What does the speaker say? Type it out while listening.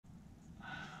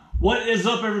What is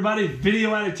up, everybody?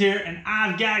 Video Addict here, and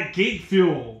I've got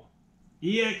GeekFuel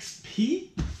EXP.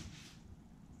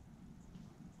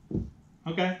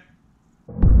 Okay.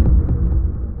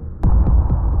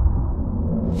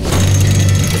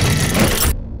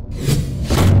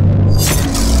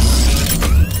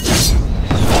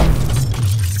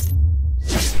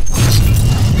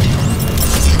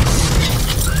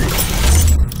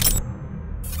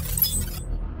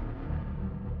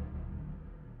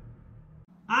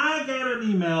 I got an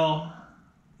email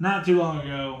not too long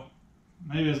ago,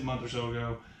 maybe it was a month or so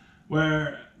ago,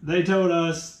 where they told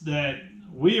us that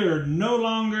we are no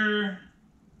longer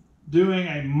doing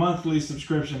a monthly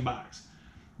subscription box.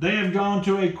 They have gone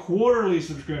to a quarterly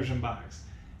subscription box,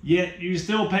 yet you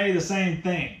still pay the same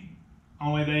thing.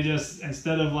 Only they just,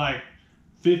 instead of like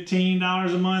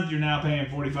 $15 a month, you're now paying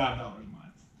 $45 a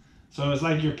month. So it's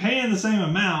like you're paying the same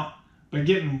amount, but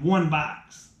getting one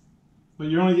box. But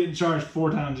you're only getting charged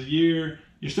 4 times a year.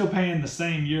 You're still paying the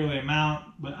same yearly amount,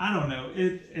 but I don't know.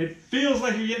 It feels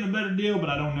like you're getting a better deal, but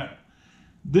I don't know.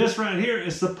 This right here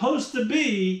is supposed to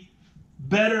be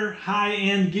better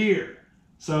high-end gear.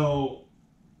 So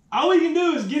all we can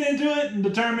do is get into it and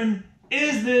determine,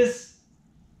 is this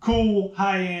cool,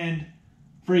 high-end,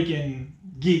 freaking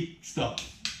geek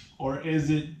stuff? Or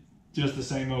is it just the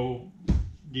same old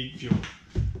GeekFuel?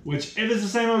 Which, if it's the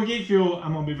same old GeekFuel,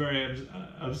 I'm going to be very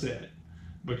upset.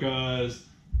 Because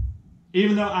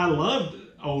even though I loved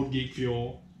old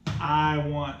GeekFuel, I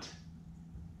want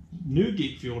new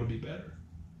GeekFuel to be better.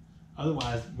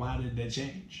 Otherwise, why did they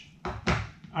change?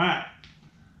 Alright.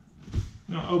 I'm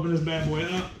going to open this bad boy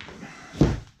up.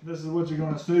 This is what you're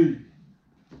going to see.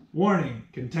 Warning,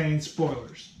 contains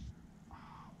spoilers.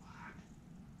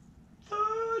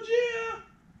 Oh, yeah.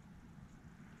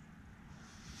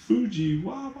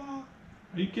 Fujiwara. Are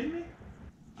you kidding me?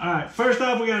 Alright, first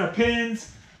off, we got our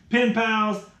pins. Pen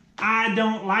pals, I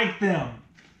don't like them.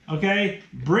 Okay?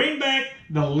 Bring back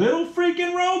the little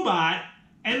freaking robot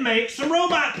and make some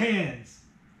robot pins.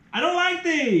 I don't like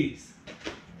these.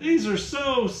 These are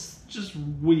so just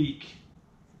weak.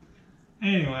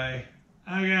 Anyway,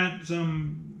 I got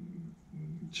some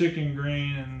chicken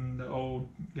green and the old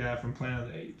guy from Planet of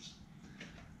the Apes.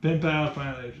 Pen pals,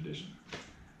 Planet of the Apes edition.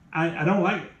 I don't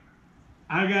like it.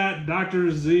 I got Dr.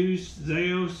 Zeus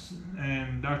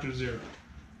and Dr. Zero.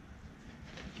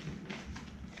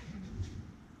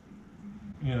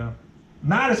 You know,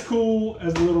 not as cool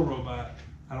as the little robot.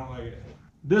 I don't like it.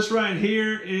 This right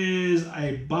here is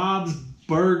a Bob's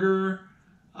Burger,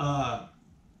 whatchamacallit,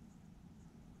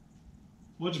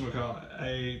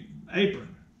 a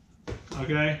apron.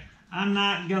 Okay, I'm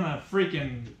not gonna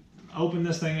freaking open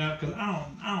this thing up because I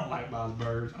don't like Bob's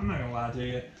Burgers. I'm not gonna lie to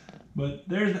you. But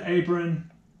there's the apron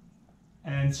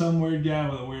and some weird guy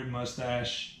with a weird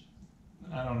mustache.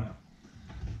 I don't know.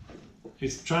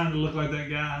 He's trying to look like that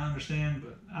guy, I understand,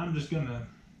 but I'm just gonna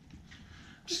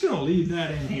leave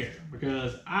that in here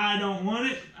because I don't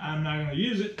want it. I'm not gonna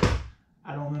use it.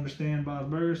 I don't understand Bob's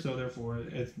Burgers, so therefore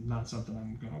it's not something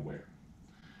I'm gonna wear.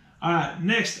 All right,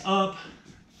 next up,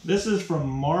 this is from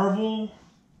Marvel,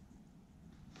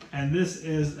 and this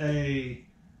is a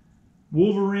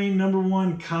Wolverine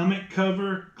 #1 comic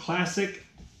cover, classic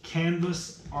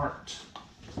canvas art.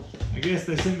 I guess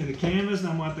they sent me the canvas and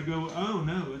I'm going to have to go, oh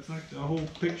no, it's like the whole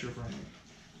picture frame.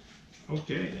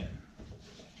 Okay then.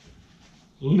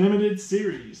 Limited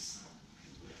series.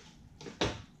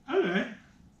 Okay.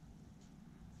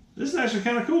 This is actually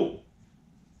kind of cool.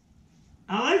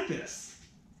 I like this.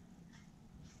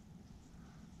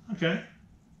 Okay.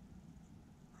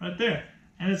 Right there.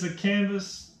 And it's a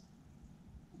canvas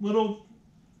little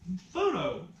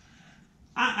photo.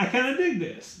 I kind of dig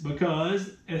this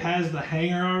because it has the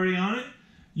hanger already on it.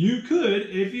 You could,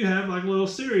 if you have like a little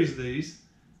series of these,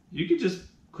 you could just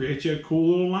create you a cool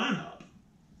little lineup.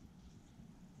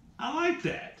 I like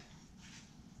that.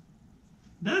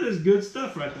 That is good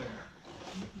stuff right there.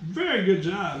 Very good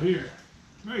job here.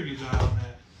 Very good job on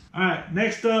that. All right,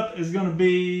 next up is going to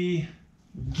be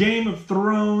Game of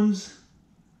Thrones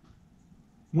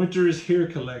Winter is Here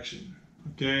collection.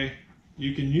 Okay,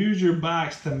 you can use your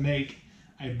box to make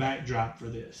a backdrop for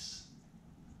this.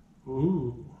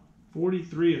 Ooh,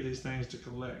 43 of these things to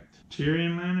collect.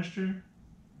 Tyrion Lannister.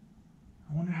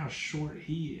 I wonder how short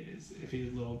he is if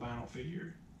he's a little vinyl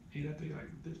figure. He'd have to be like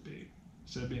this big.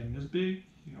 Instead of being this big,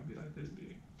 he's gonna be like this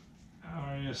big.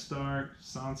 Arya Stark,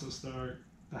 Sansa Stark,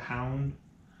 the Hound.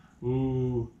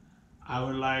 Ooh, I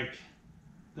would like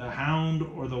the Hound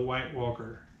or the White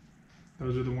Walker.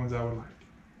 Those are the ones I would like.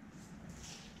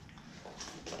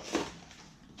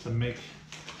 In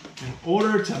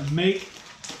order to make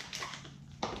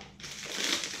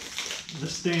the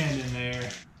stand in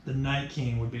there. The Night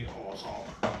King would be awesome.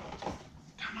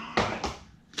 Come on.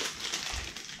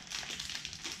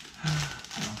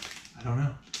 I don't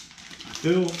know. I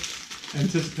feel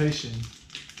anticipation.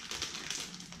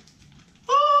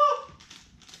 Oh!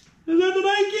 Is that the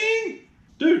Night King?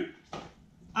 Dude,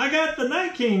 I got the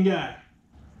Night King guy.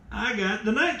 I got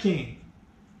the Night King.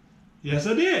 Yes,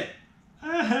 I did.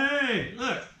 Hey,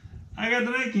 look. I got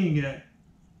the Night King guy.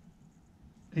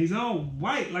 He's all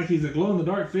white like he's a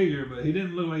glow-in-the-dark figure, but he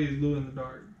didn't look like he was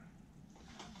glow-in-the-dark.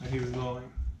 Like he was glowing.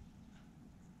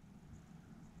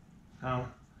 I'm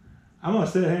going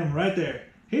to set him right there.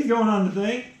 He's going on the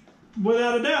thing,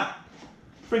 without a doubt.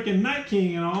 Freaking Night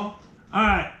King and all.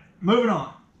 Alright, moving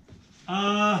on.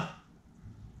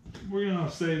 We're going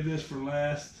to save this for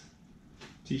last.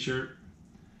 T-shirt.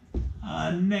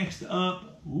 Next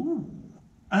up, ooh.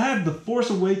 I have the Force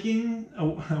Awakens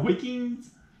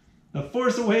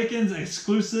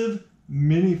exclusive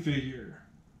minifigure.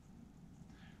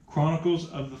 Chronicles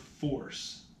of the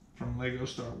Force from Lego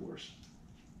Star Wars.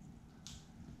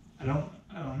 I don't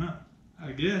know.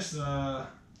 I guess I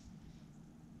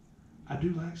do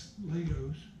like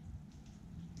Legos.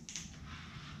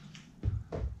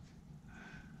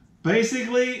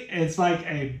 Basically, it's like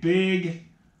a big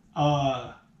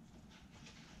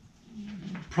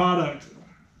product.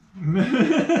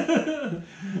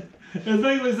 It's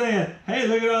basically saying, hey,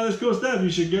 look at all this cool stuff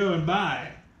you should go and buy.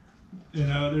 You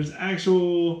know, there's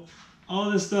actual,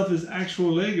 all this stuff is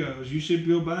actual Legos. You should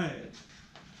go buy it.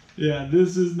 Yeah,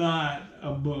 this is not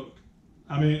a book.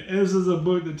 I mean, this is a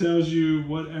book that tells you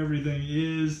what everything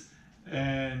is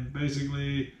and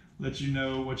basically lets you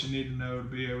know what you need to know to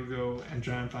be able to go and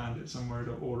try and find it somewhere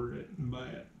to order it and buy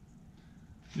it.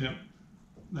 Yep,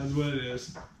 that's what it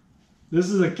is. This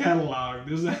is a catalog.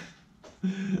 This ain't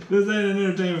an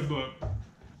entertainment book.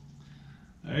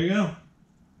 There you go.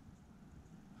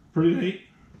 Pretty neat.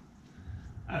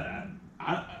 I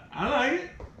like it.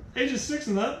 Ages 6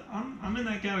 and up. I'm in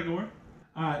that category.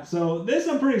 All right, so this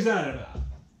I'm pretty excited about.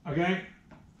 Okay,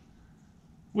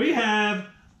 we have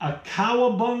a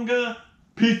Cowabunga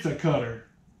pizza cutter.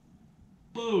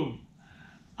 Boom.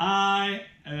 I've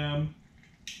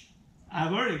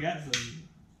already got some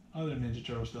other Ninja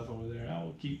Turtle stuff over there. I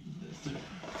will keep this too.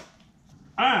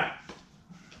 All right.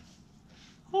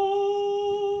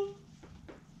 Oh.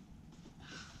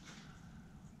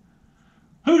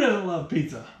 Who doesn't love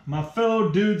pizza? My fellow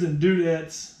dudes and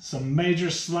dudettes, some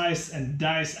major slice and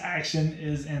dice action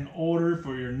is in order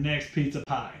for your next pizza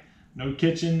pie. No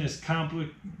kitchen is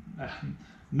complete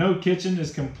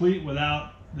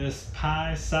without this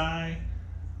pie sigh.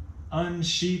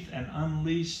 Unsheath and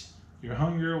unleash your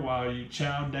hunger while you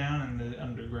chow down in the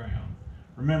underground.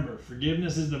 Remember,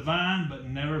 forgiveness is divine, but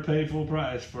never pay full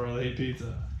price for a late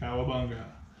pizza. Cowabunga.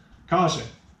 Caution,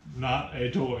 not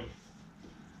a toy.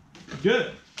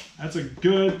 Good. That's a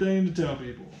good thing to tell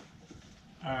people.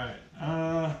 Alright.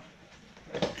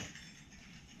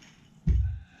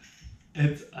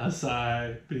 It's a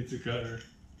side pizza cutter.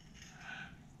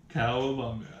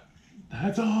 Cowabunga.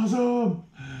 That's awesome.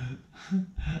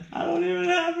 I don't even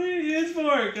have any use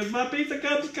for it because my pizza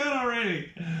cup's cut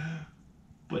already.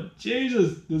 But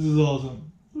Jesus, this is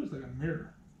awesome. Ooh, it's like a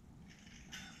mirror.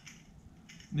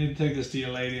 Need to take this to your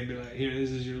lady and be like, here,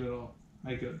 this is your little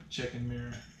makeup checking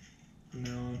mirror from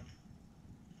now on.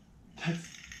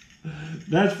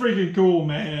 That's freaking cool,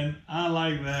 man. I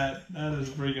like that. That is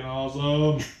freaking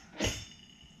awesome.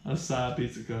 A side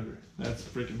pizza cutter. That's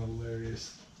freaking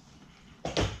hilarious.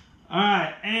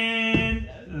 Alright, and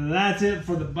that's it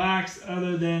for the box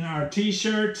other than our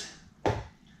t-shirt.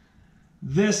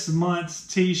 This month's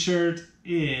t-shirt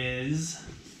is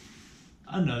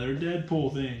another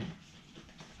Deadpool theme.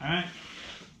 Alright,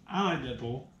 I like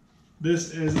Deadpool.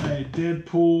 This is a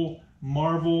Deadpool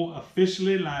Marvel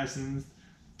officially licensed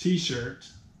t-shirt.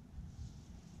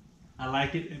 I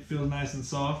like it. It feels nice and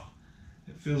soft.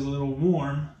 It feels a little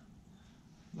warm.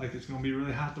 Like it's going to be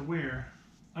really hot to wear.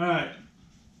 Alright.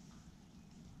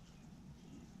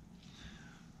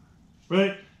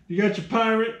 Right, you got your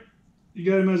pirate, you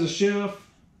got him as a chef,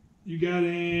 you got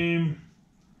him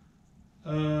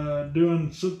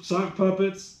doing sock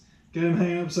puppets, got him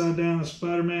hanging upside down in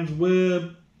Spider-Man's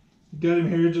web, you got him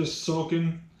here just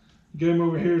sulking, you got him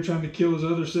over here trying to kill his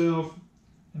other self,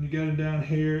 and you got him down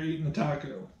here eating a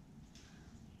taco.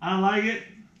 I like it,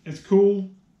 it's cool,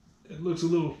 it looks a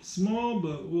little small,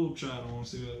 but we'll try it on,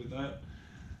 see what we got.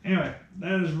 Anyway,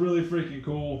 that is really freaking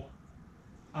cool.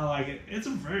 I like it. It's a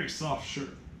very soft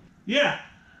shirt. Yeah,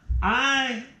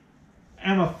 I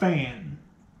am a fan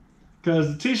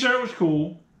because the t-shirt was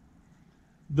cool.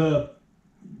 The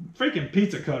freaking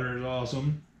pizza cutter is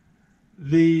awesome.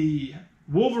 The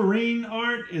Wolverine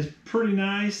art is pretty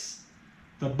nice.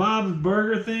 The Bob's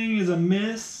Burger thing is a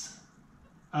miss.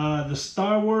 The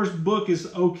Star Wars book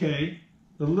is okay.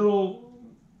 The little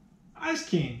Ice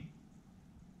King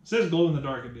says glow in the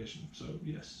dark edition, so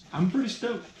yes, I'm pretty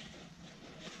stoked.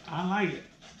 I like it.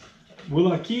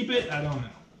 Will I keep it? I don't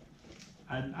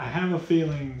know. I have a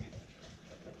feeling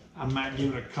I might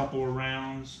give it a couple of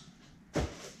rounds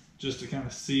just to kind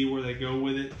of see where they go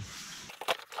with it.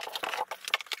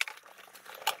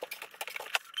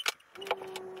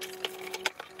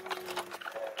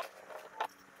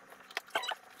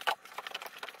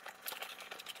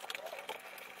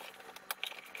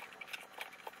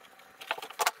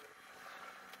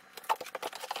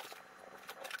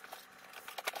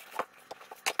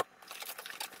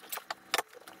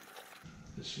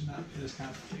 This should not be this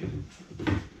complicated.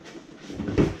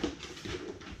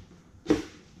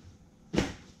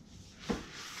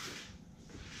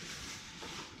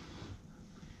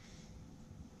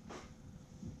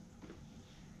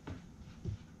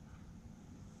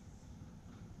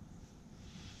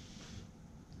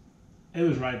 It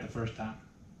was right the first time.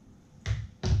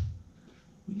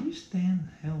 Will you stand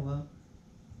the hell up?